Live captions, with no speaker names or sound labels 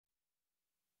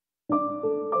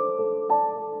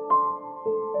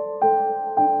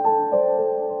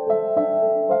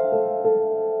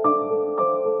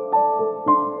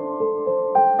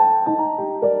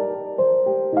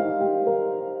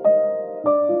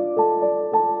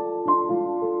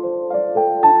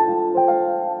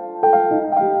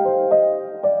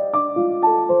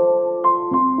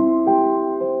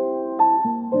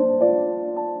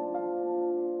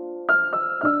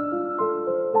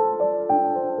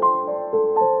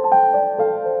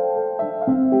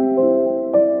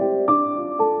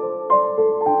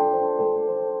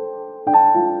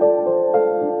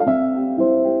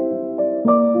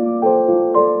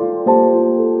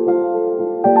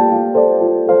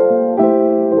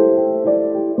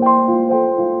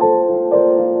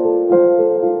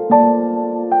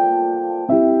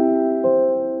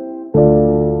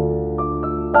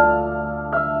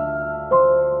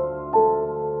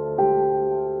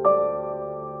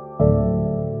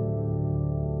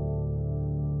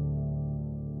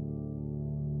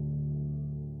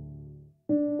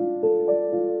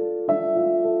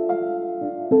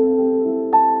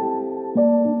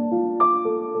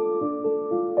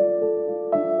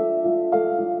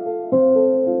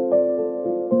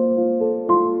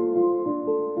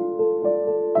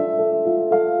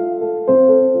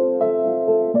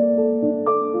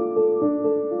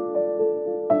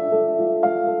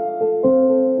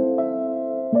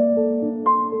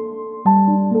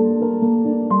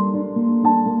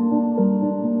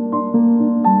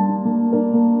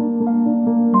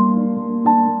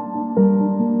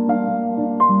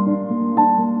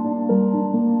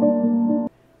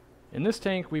this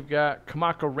tank we've got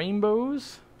Kamaka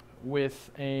rainbows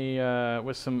with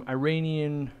some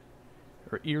Iranian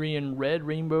or Irian red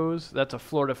rainbows. That's a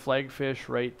Florida flagfish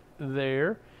right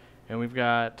there. And we've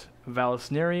got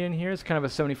Vallisnerian here. It's kind of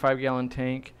a 75-gallon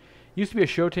tank. Used to be a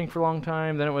show tank for a long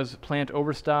time. Then it was plant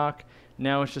overstock.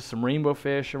 Now it's just some rainbow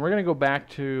fish. And we're going to go back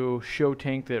to show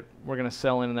tank that we're going to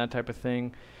sell in and that type of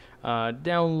thing.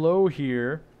 Down low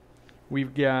here,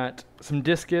 we've got some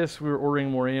Discus. We were ordering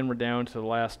more in. We're down to the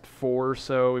last 4 or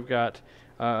so. We've got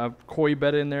a koi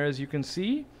betta in there, as you can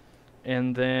see.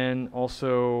 And then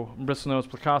also bristlenose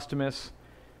plecostomus.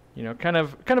 You know, kind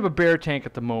of a bare tank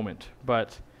at the moment.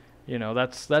 But, you know,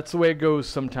 that's the way it goes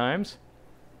sometimes.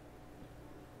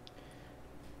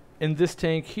 In this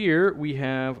tank here, we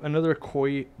have another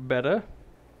koi betta.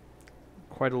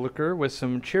 Quite a looker with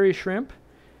some cherry shrimp.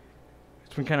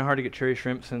 It's been kind of hard to get cherry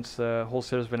shrimp since the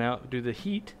wholesaler's been out due to the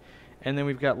heat. And then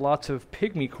we've got lots of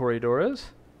pygmy corydoras.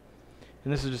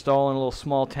 And this is just all in a little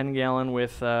small 10-gallon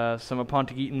with some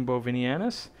Apontigeton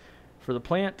bovinianus for the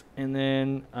plant. And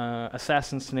then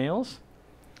assassin snails.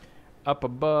 Up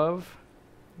above,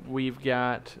 we've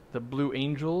got the blue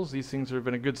angels. These things have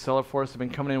been a good seller for us. They've been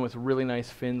coming in with really nice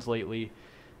fins lately.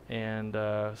 And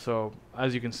so,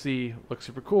 as you can see, look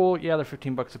super cool. Yeah, they're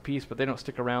 15 bucks a piece, but they don't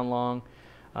stick around long.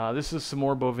 This is some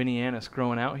more bovinianus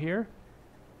growing out here.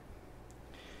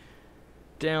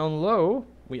 Down low,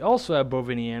 we also have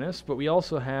bovinianus, but we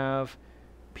also have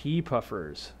pea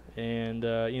puffers. And you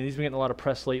know, these have been getting a lot of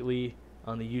press lately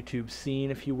on the YouTube scene,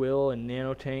 if you will, and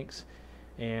nano tanks.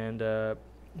 And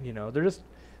you know,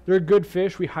 they're a good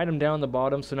fish. We hide them down the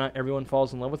bottom so not everyone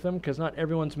falls in love with them, because not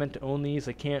everyone's meant to own these.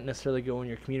 They can't necessarily go in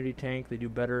your community tank. They do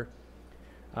better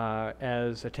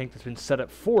as a tank that's been set up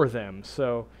for them.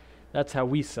 So that's how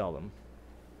we sell them.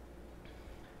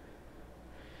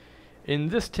 In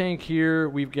this tank here,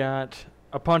 we've got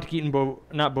Apontigeton,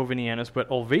 not bovinianus, but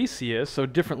ulvaceus, so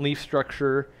different leaf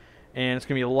structure, and it's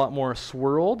going to be a lot more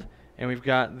swirled. And we've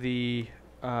got the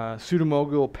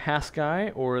Pseudomogul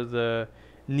pascae, or the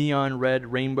neon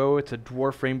red rainbow. It's a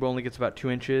dwarf rainbow, only gets about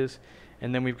 2 inches.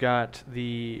 And then we've got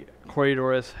the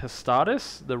Corydoras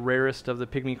histatus, the rarest of the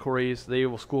pygmy cories. They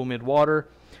will school mid-water.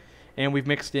 And we've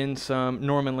mixed in some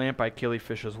Norman lampi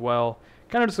killifish as well.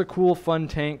 Kind of just a cool, fun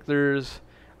tank. There's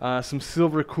some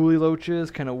silver coolie loaches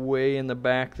kind of way in the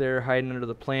back there, hiding under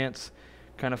the plants.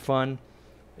 Kind of fun.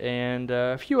 And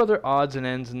a few other odds and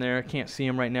ends in there. I can't see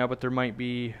them right now, but there might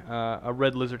be a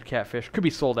red lizard catfish. Could be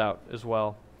sold out as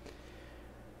well.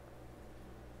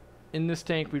 In this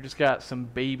tank, we've just got some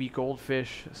baby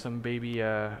goldfish, some baby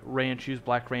ranchus,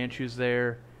 black ranchus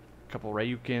there, a couple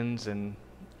Ryukins, and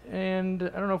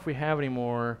I don't know if we have any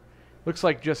more. Looks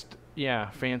like just, yeah,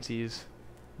 fancies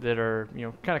that are, you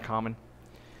know, kind of common.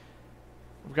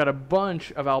 We've got a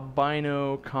bunch of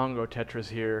albino Congo tetras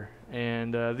here,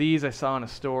 and these I saw in a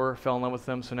store, fell in love with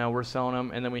them, so now we're selling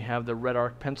them. And then we have the red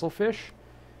arc pencilfish,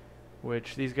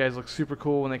 which these guys look super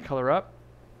cool when they color up.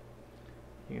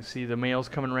 You can see the males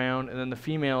coming around, and then the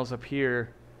females up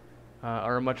here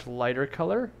are a much lighter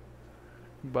color.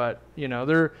 But, you know,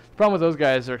 the problem with those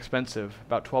guys, they're expensive,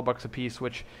 about 12 bucks a piece,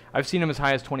 which I've seen them as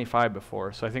high as 25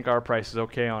 before, so I think our price is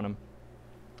okay on them.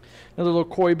 Another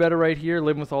little koi betta right here,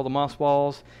 living with all the moss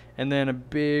balls, and then a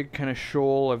big kind of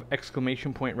shoal of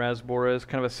exclamation point rasboras,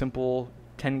 kind of a simple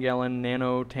 10-gallon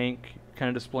nano tank, kind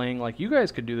of displaying like you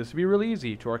guys could do this. It'd be really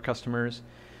easy to our customers.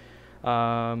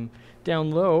 Down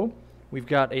low, we've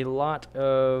got a lot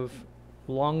of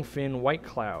longfin white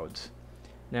clouds.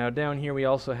 Now down here we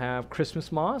also have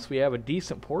Christmas moss. We have a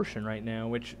decent portion right now,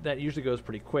 which that usually goes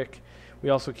pretty quick. We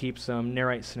also keep some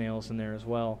nerite snails in there as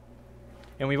well.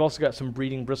 And we've also got some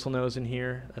breeding bristlenose in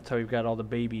here. That's how we've got all the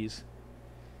babies.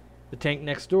 The tank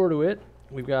next door to it,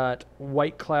 we've got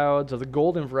white clouds of the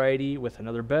golden variety with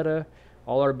another betta.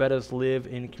 All our bettas live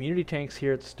in community tanks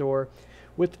here at the store,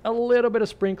 with a little bit of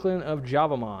sprinkling of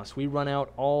Java moss. We run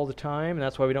out all the time, and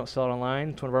that's why we don't sell it online.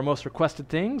 It's one of our most requested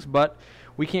things, but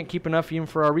we can't keep enough even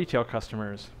for our retail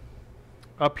customers.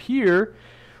 Up here,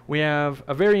 we have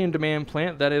a very in-demand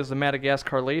plant, that is the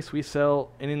Madagascar lace. We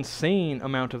sell an insane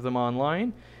amount of them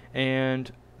online,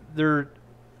 and they're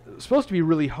supposed to be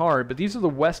really hard, but these are the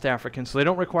West Africans, so they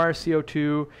don't require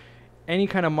CO2. Any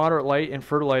kind of moderate light and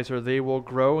fertilizer, they will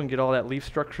grow and get all that leaf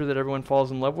structure that everyone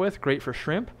falls in love with. Great for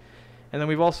shrimp. And then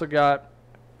we've also got,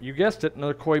 you guessed it,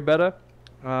 another koi betta.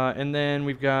 And then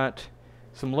we've got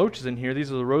some loaches in here. These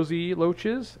are the rosy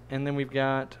loaches. And then we've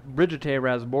got Brigitae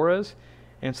rasboras.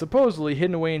 And supposedly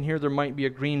hidden away in here there might be a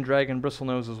green dragon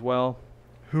bristlenose as well.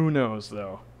 Who knows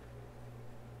though.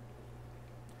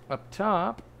 Up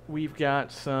top we've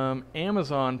got some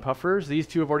Amazon puffers. These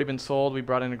two have already been sold. We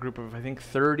brought in a group of, I think,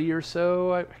 30 or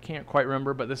so. I can't quite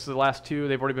remember, but this is the last two.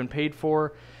 They've already been paid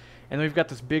for. And then we've got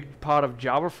this big pot of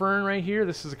Java Fern right here.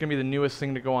 This is going to be the newest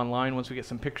thing to go online once we get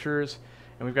some pictures.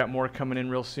 And we've got more coming in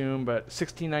real soon. But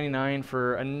 $16.99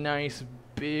 for a nice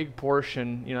big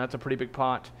portion. You know, that's a pretty big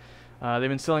pot. They've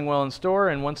been selling well in store,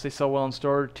 and once they sell well in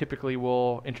store, typically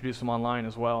we'll introduce them online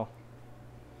as well.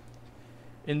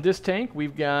 In this tank,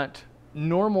 we've got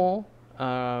normal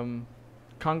Congo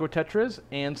tetras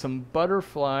and some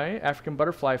butterfly, African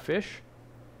butterfly fish,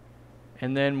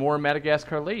 and then more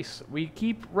Madagascar lace. We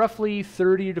keep roughly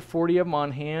 30 to 40 of them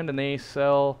on hand, and they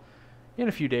sell in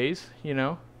a few days, you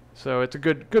know. So it's a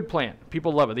good plant.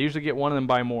 People love it. They usually get one and then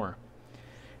buy more.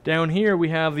 Down here we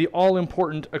have the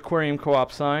all-important Aquarium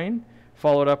Co-op sign,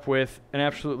 followed up with an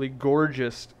absolutely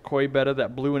gorgeous koi betta.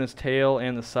 That blue in his tail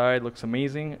and the side looks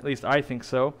amazing. At least I think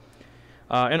so.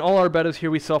 And all our bettas here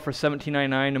we sell for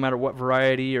 $17.99, no matter what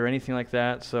variety or anything like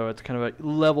that. So it's kind of a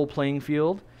level playing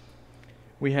field.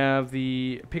 We have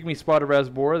the pygmy spotted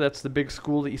rasbora. That's the big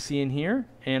school that you see in here,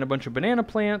 and a bunch of banana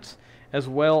plants, as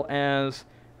well as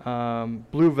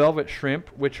blue velvet shrimp,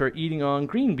 which are eating on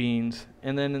green beans.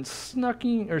 And then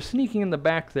sneaking in the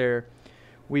back there,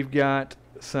 we've got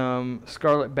some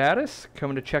scarlet batis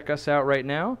coming to check us out right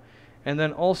now, and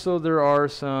then also there are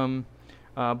some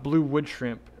blue wood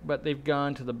shrimp, but they've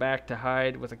gone to the back to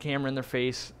hide with a camera in their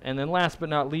face. And then last but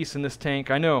not least in this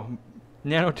tank, I know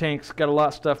Nano tank's got a lot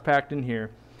of stuff packed in here,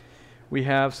 we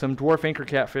have some dwarf anchor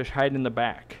catfish hiding in the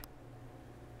back.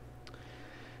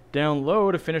 Down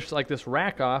low, to finish like this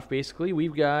rack off, basically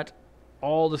we've got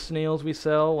all the snails we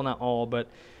sell. Well, not all, but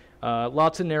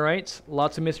lots of nerites,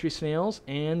 lots of mystery snails,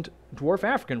 and dwarf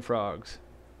African frogs.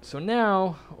 So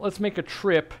now let's make a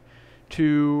trip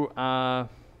to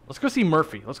let's go see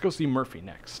Murphy. Let's go see Murphy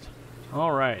next.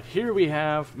 All right, here we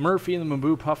have Murphy and the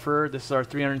Maboo puffer. This is our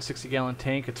 360-gallon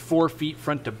tank. It's 4 feet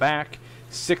front to back,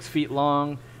 6 feet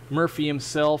long. Murphy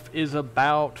himself is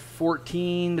about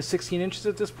 14 to 16 inches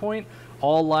at this point.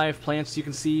 All live plants you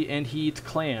can see, and he eats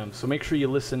clams. So make sure you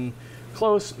listen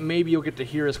close. Maybe you'll get to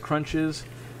hear his crunches.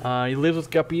 He lives with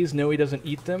guppies. No, he doesn't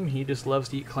eat them. He just loves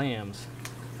to eat clams.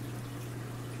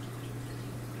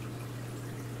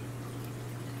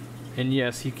 And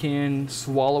yes, he can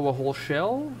swallow a whole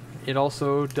shell. It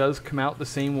also does come out the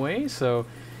same way, so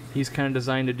he's kind of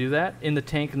designed to do that. In the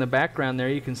tank in the background there,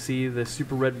 you can see the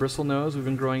super red bristle nose we've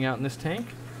been growing out in this tank.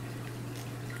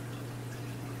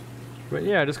 But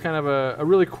yeah, just kind of a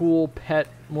really cool pet,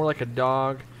 more like a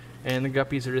dog, and the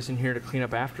guppies are just in here to clean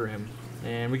up after him.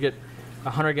 And we get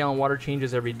 100-gallon water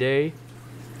changes every day.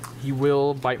 He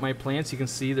will bite my plants. You can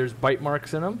see there's bite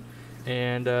marks in them,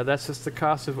 and that's just the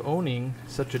cost of owning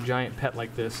such a giant pet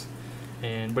like this.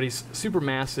 But he's super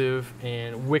massive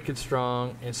and wicked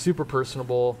strong and super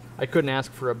personable. I couldn't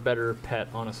ask for a better pet,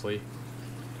 honestly.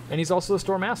 And he's also the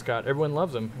store mascot. Everyone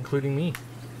loves him, including me.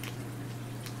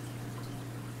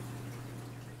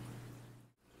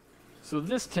 So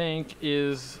this tank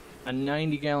is a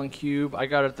 90-gallon cube. I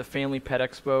got it at the Family Pet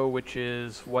Expo, which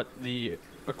is what the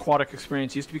aquatic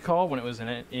experience used to be called when it was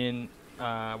in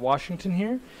Washington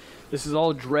here. This is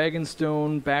all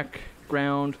dragonstone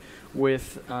background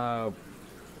with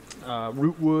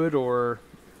root wood, or,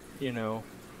 you know,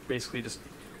 basically just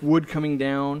wood coming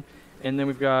down. And then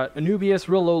we've got Anubias,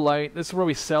 real low light. This is where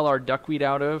we sell our duckweed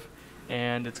out of,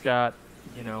 and it's got,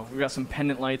 you know, we've got some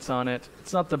pendant lights on it.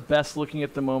 It's not the best looking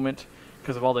at the moment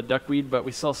because of all the duckweed, but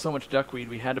we sell so much duckweed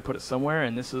we had to put it somewhere,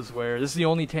 and this is the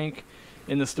only tank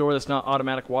in the store that's not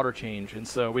automatic water change, and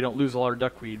so we don't lose a lot of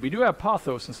duckweed. We do have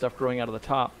pothos and stuff growing out of the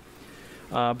top,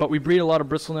 but we breed a lot of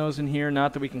bristlenose in here,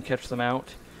 not that we can catch them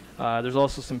out. There's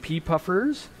also some pea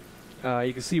puffers.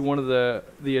 You can see one of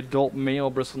the adult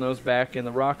male bristlenose back in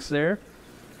the rocks there,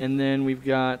 and then we've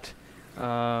got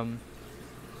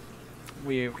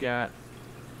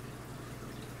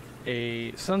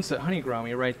a sunset honey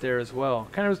gourami right there as well.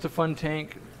 Kind of just a fun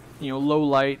tank, you know, low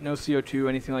light, no CO2,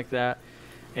 anything like that.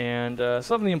 And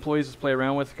some of the employees just play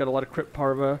around with. Got a lot of crypt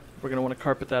parva. We're going to want to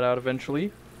carpet that out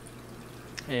eventually.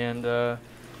 And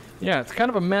yeah, it's kind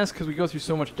of a mess because we go through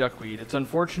so much duckweed. It's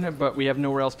unfortunate, but we have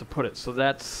nowhere else to put it. So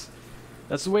that's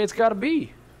the way it's got to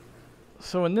be.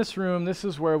 So in this room, this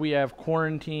is where we have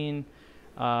quarantine.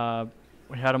 We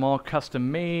had them all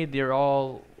custom made. They're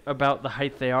all about the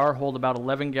height they are, hold about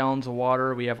 11 gallons of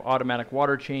water. We have automatic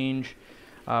water change.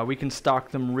 We can stock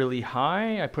them really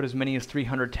high. I put as many as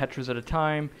 300 tetras at a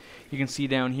time. You can see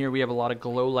down here we have a lot of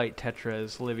glow light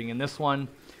tetras living in this one.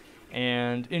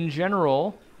 And in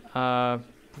general,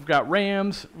 we've got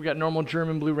rams. We've got normal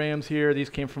German blue rams here.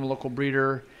 These came from a local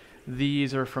breeder.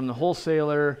 These are from the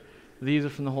wholesaler. These are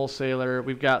from the wholesaler.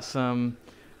 We've got some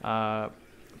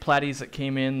platies that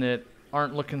came in that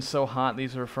aren't looking so hot.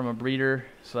 These are from a breeder,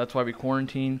 so that's why we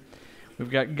quarantine. We've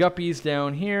got guppies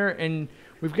down here, and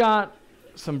we've got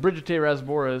some Brigitae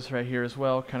rasboras right here as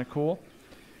well, kind of cool.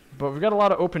 But we've got a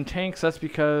lot of open tanks. That's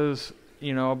because,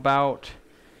 you know, about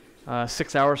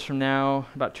 6 hours from now,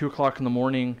 about 2 o'clock in the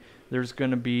morning, there's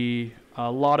going to be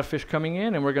a lot of fish coming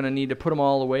in, and we're going to need to put them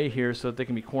all away here so that they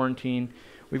can be quarantined.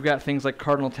 We've got things like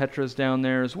Cardinal tetras down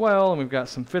there as well, and we've got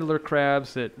some fiddler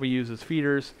crabs that we use as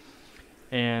feeders.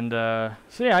 And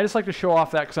so yeah, I just like to show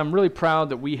off that because I'm really proud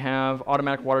that we have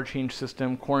automatic water change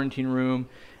system, quarantine room,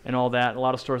 and all that. A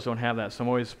lot of stores don't have that, so I'm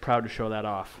always proud to show that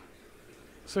off.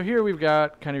 So here we've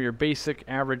got kind of your basic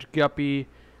average guppy.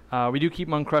 We do keep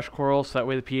them on crushed coral, so that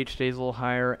way the pH stays a little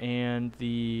higher and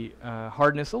the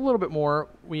hardness a little bit more.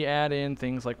 We add in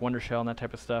things like Wonder Shell and that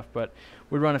type of stuff, but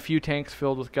we run a few tanks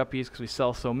filled with guppies because we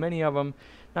sell so many of them.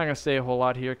 Not going to say a whole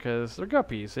lot here because they're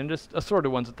guppies, and just assorted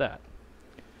ones at that.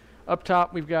 Up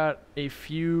top, we've got a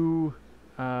few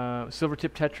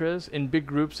silver-tip tetras in big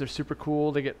groups. They're super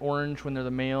cool. They get orange when they're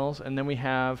the males. And then we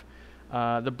have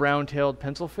the brown-tailed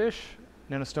pencilfish,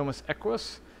 Nanostomus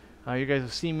equus. You guys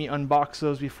have seen me unbox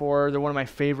those before. They're one of my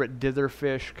favorite dither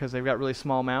fish because they've got really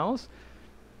small mouths.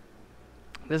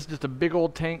 This is just a big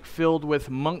old tank filled with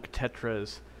monk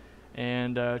tetras.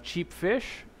 And cheap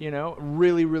fish, you know,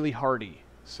 really, really hardy.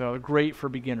 So great for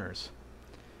beginners.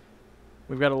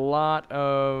 We've got a lot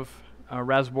of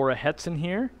Rasbora hets in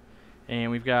here,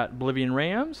 and we've got Bolivian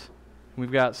rams.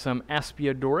 We've got some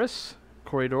Aspiadoras,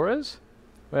 Corridoras.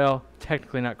 Well,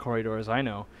 technically not Corridoras, I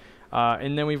know.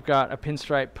 And then we've got a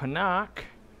pinstripe Panac,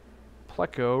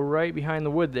 Pleco, right behind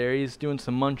the wood there. He's doing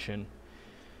some munching.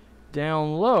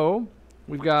 Down low,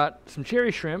 we've got some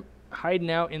cherry shrimp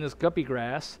hiding out in this guppy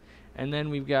grass, and then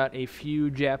we've got a few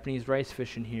Japanese rice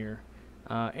fish in here,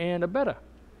 and a betta.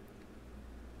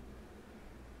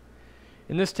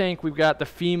 In this tank, we've got the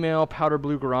female powder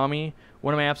blue gourami,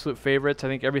 one of my absolute favorites. I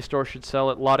think every store should sell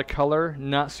it. A lot of color,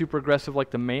 not super aggressive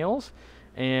like the males,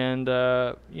 and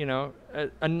you know,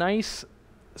 a nice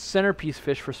centerpiece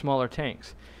fish for smaller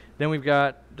tanks. Then we've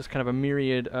got just kind of a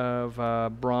myriad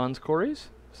of bronze cories,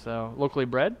 so locally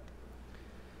bred.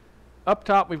 Up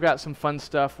top, we've got some fun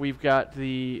stuff. We've got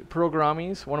the pearl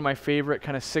gouramis, one of my favorite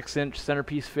kind of 6-inch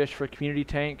centerpiece fish for a community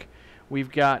tank. We've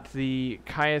got the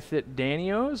Kyathit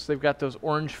danios. They've got those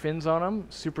orange fins on them.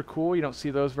 Super cool. You don't see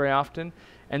those very often.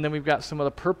 And then we've got some of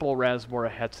the purple Rasbora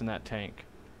hets in that tank.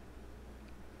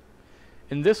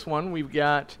 In this one, we've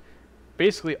got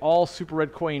basically all super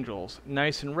red koi angels.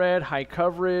 Nice and red, high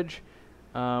coverage.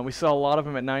 We sell a lot of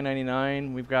them at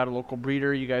 $9.99. We've got a local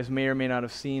breeder. You guys may or may not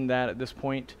have seen that at this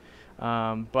point.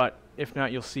 But if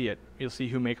not, you'll see it. You'll see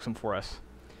who makes them for us.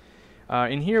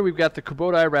 In here we've got the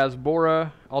Kubota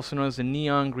Rasbora, also known as the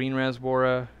neon green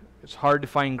Rasbora. It's hard to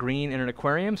find green in an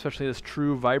aquarium, especially this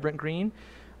true vibrant green.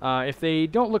 If they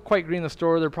don't look quite green in the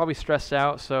store, they're probably stressed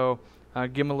out, so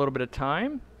give them a little bit of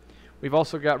time. We've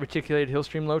also got reticulated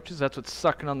hillstream loaches. That's what's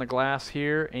sucking on the glass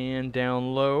here and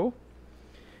down low.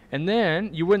 And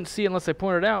then, you wouldn't see it unless I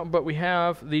pointed it out, but we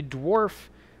have the dwarf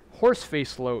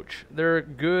horseface loach. They're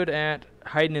good at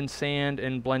hiding in sand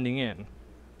and blending in.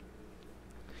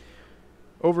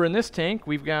 Over in this tank,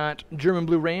 we've got German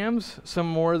blue rams, some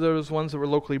more of those ones that were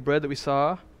locally bred that we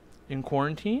saw in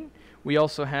quarantine. We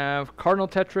also have Cardinal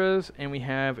tetras, and we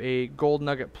have a gold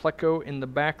nugget Pleco in the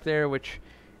back there, which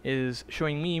is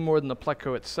showing me more than the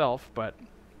Pleco itself. But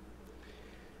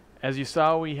as you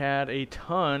saw, we had a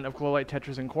ton of glow light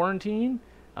tetras in quarantine,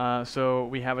 so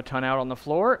we have a ton out on the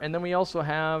floor. And then we also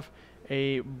have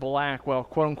a black, well,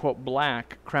 quote-unquote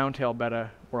black crown-tail betta,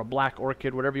 or a black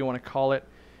orchid, whatever you want to call it.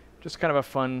 Just kind of a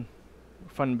fun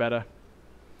betta.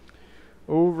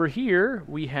 Over here,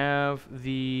 we have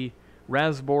the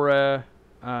Rasbora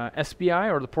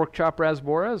SBI, or the pork chop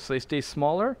Rasboras. So they stay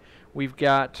smaller. We've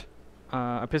got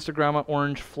Apistogramma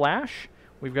orange flash.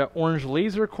 We've got orange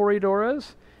laser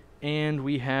Corridoras. And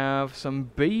we have some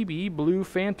baby blue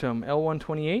phantom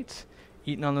L128s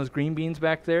eating on those green beans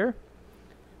back there.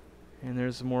 And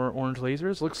there's some more orange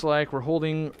lasers. Looks like we're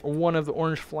holding one of the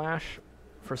orange flash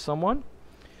for someone.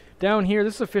 Down here,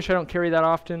 this is a fish I don't carry that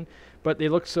often, but they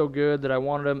look so good that I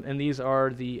wanted them, and these are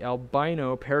the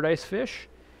albino paradise fish.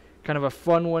 Kind of a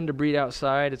fun one to breed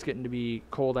outside. It's getting to be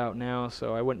cold out now,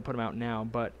 so I wouldn't put them out now,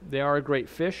 but they are a great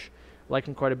fish. Like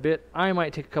them quite a bit. I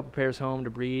might take a couple pairs home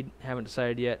to breed. Haven't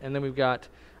decided yet. And then we've got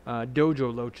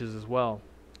dojo loaches as well.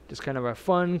 Just kind of a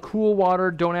fun, cool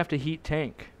water, don't have to heat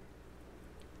tank.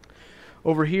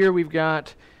 Over here, we've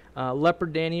got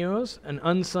leopard danios, an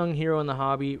unsung hero in the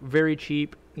hobby. Very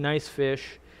cheap. Nice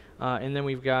fish. And then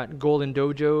we've got golden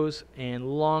dojos and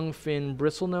longfin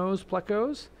bristlenose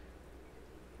plecos.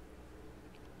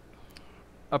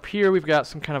 Up here we've got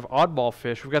some kind of oddball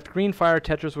fish. We've got the green fire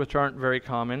tetras, which aren't very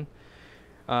common.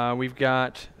 We've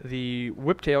got the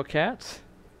whiptail cats.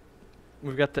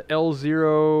 We've got the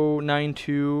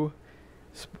L092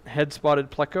 head spotted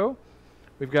pleco.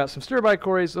 We've got some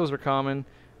stirbicories, those are common.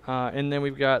 And then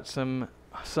we've got some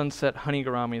sunset honey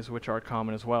gouramis, which are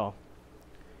common as well.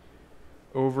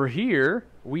 Over here,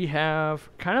 we have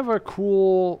kind of a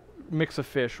cool mix of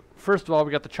fish. First of all,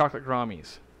 we got the chocolate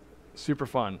gouramis. Super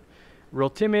fun. Real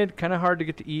timid, kind of hard to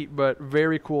get to eat, but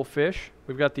very cool fish.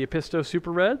 We've got the Episto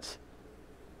super reds.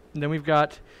 And then we've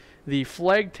got the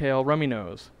flagtail rummy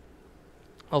nose,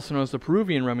 also known as the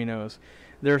Peruvian rummy nose.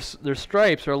 Their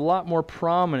stripes are a lot more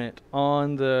prominent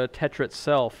on the tetra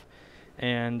itself,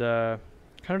 and kind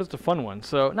of just a fun one.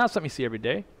 So not something you see every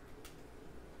day.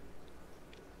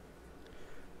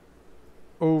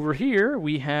 Over here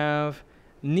we have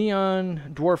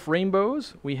neon dwarf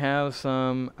rainbows. We have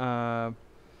some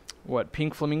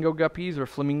pink flamingo guppies or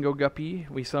flamingo guppy.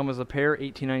 We sell them as a pair,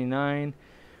 $18.99.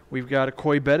 We've got a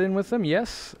koi betta in with them.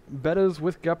 Yes, bettas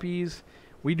with guppies.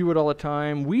 We do it all the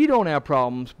time. We don't have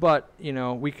problems, but you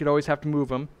know, we could always have to move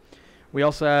them. We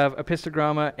also have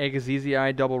Apistogramma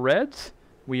agassizii double reds.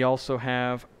 We also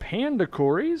have panda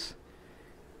cories.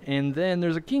 And then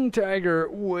there's a king tiger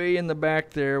way in the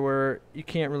back there where you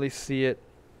can't really see it,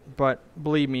 but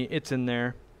believe me, it's in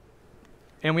there.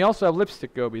 And we also have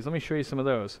lipstick gobies. Let me show you some of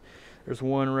those. There's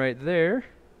one right there.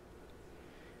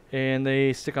 And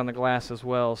they stick on the glass as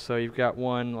well. So you've got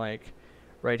one like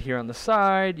right here on the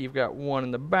side. You've got one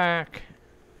in the back.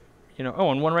 You know,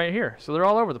 oh, and one right here. So they're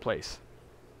all over the place.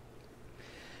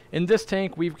 In this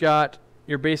tank, we've got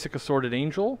your basic assorted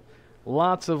angel.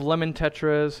 Lots of lemon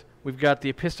tetras. We've got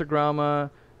the Apistogramma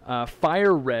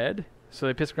fire red. So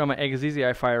the Apistogramma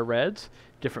agassizii fire reds.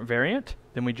 Different variant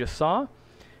than we just saw.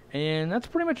 And that's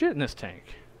pretty much it in this tank.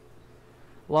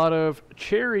 A lot of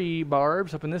cherry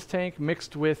barbs up in this tank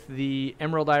mixed with the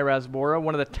emerald eye rasbora,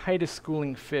 one of the tightest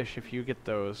schooling fish if you get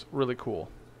those. Really cool.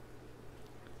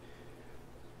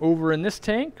 Over in this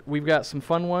tank, we've got some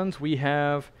fun ones. We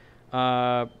have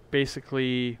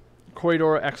basically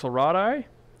Coidora axelrodi,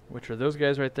 which are those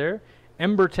guys right there.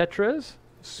 Ember tetras,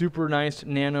 super nice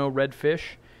nano redfish.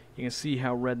 You can see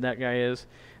how red that guy is.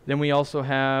 Then we also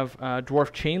have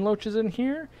dwarf chain loaches in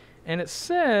here. And it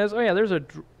says, oh yeah, there's a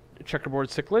checkerboard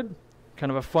cichlid,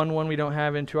 kind of a fun one we don't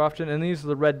have in too often. And these are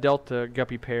the red delta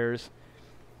guppy pairs.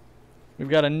 We've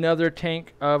got another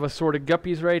tank of assorted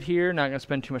guppies right here. Not going to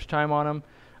spend too much time on them.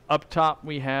 Up top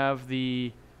we have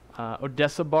the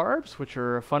Odessa barbs, which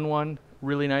are a fun one,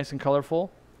 really nice and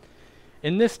colorful.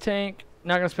 In this tank,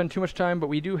 not going to spend too much time, but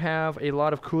we do have a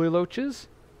lot of coolie loaches.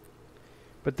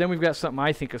 But then we've got something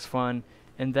I think is fun,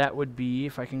 and that would be,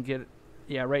 if I can get it,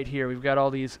 yeah, right here, we've got all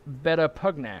these betta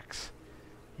pugnax.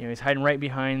 You know, he's hiding right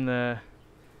behind the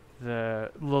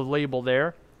label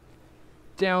there.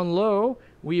 Down low,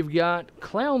 we've got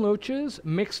clown loaches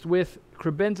mixed with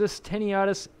Crebensis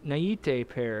tenuatus naite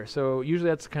pair. So usually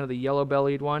that's kind of the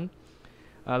yellow-bellied one.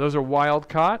 Those are wild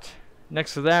caught.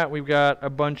 Next to that, we've got a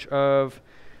bunch of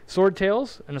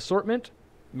swordtails, an assortment,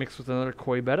 mixed with another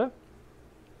koi betta.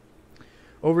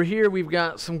 Over here, we've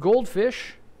got some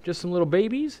goldfish, just some little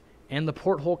babies, and the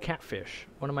porthole catfish,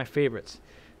 one of my favorites.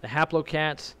 The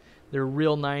haplocats, they're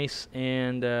real nice,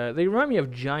 and they remind me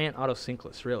of giant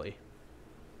autocinclus, really.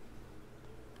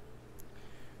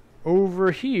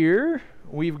 Over here,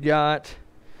 we've got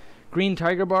green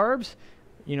tiger barbs.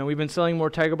 You know, we've been selling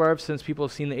more tiger barbs since people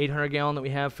have seen the 800-gallon that we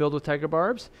have filled with tiger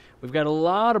barbs. We've got a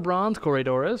lot of bronze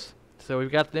corridoras, so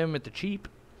we've got them at the cheap.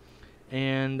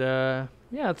 And, yeah,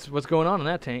 that's what's going on in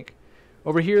that tank.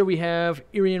 Over here we have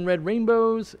Irian red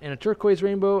rainbows and a turquoise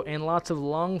rainbow and lots of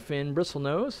longfin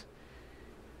bristlenose.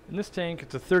 In this tank,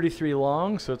 it's a 33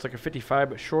 long, so it's like a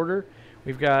 55 but shorter.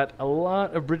 We've got a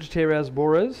lot of Brigitae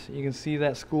rasboras. You can see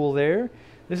that school there.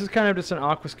 This is kind of just an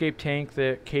aquascape tank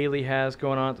that Kaylee has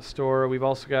going on at the store. We've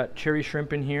also got cherry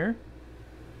shrimp in here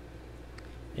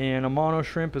and a mono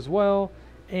shrimp as well,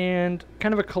 and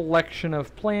kind of a collection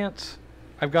of plants.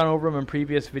 I've gone over them in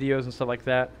previous videos and stuff like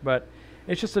that, but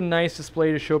it's just a nice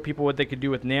display to show people what they could do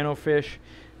with nano fish.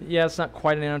 Yeah, it's not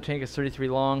quite a nano tank, it's 33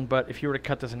 long, but if you were to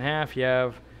cut this in half, you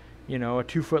have, you know, a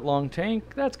 2-foot long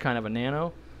tank. That's kind of a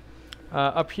nano.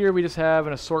 Up here we just have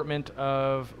an assortment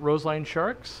of Roseline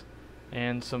sharks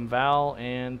and some val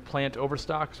and plant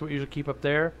overstock, so we usually keep up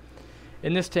there.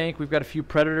 In this tank we've got a few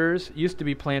predators. It used to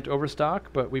be plant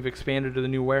overstock, but we've expanded to the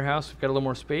new warehouse. We've got a little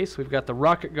more space. We've got the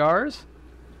rocket gars,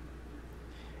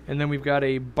 and then we've got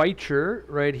a bicher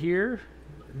right here.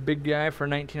 Big guy for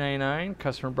 $19.99.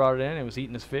 Customer brought it in. It was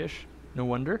eating his fish. No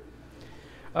wonder.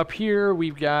 Up here,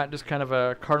 we've got just kind of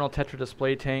a Cardinal tetra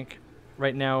display tank.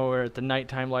 Right now, we're at the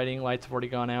nighttime lighting. Lights have already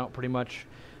gone out pretty much.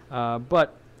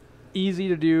 But easy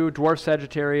to do. Dwarf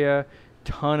Sagittaria.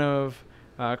 Ton of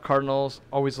Cardinals.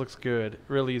 Always looks good.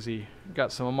 Real easy.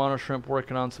 Got some Amano shrimp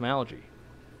working on some algae.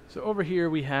 So over here,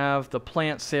 we have the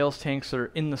plant sales tanks that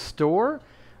are in the store.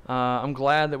 I'm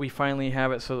glad that we finally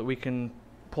have it so that we can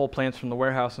pull plants from the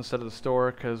warehouse instead of the store,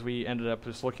 because we ended up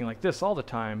just looking like this all the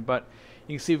time. But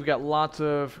you can see we've got lots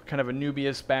of kind of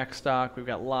Anubias backstock. We've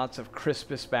got lots of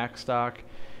Crispus backstock.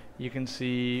 You can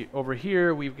see over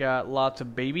here we've got lots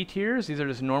of baby tears. These are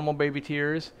just normal baby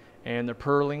tears, and they're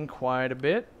purling quite a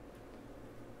bit.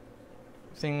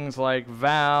 Things like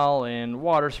Val and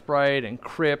Water Sprite and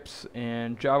Crips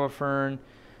and Java Fern,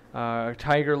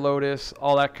 Tiger Lotus,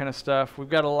 all that kind of stuff. We've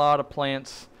got a lot of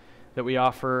plants that we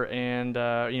offer, and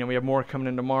we have more coming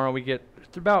in tomorrow. We get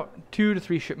about 2 to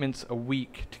 3 shipments a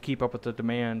week to keep up with the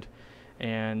demand,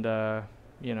 and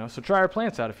so try our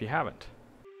plants out if you haven't.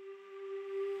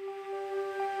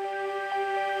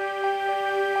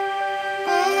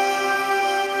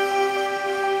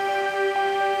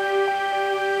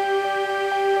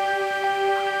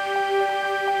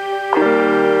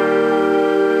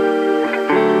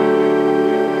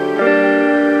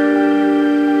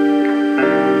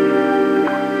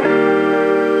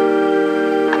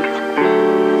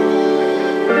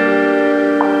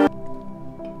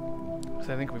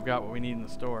 I think we've got what we need in the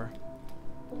store.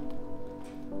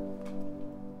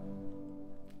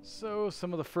 So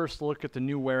some of the first look at the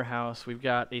new warehouse. We've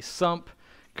got a sump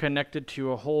connected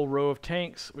to a whole row of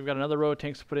tanks. We've got another row of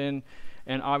tanks to put in,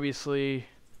 and obviously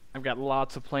I've got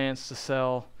lots of plants to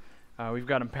sell. We've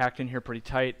got them packed in here pretty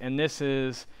tight, and this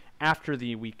is after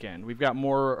the weekend. We've got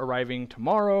more arriving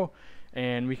tomorrow,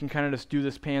 and we can kind of just do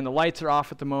this pan. The lights are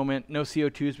off at the moment. No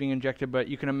CO2 is being injected, but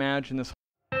you can imagine this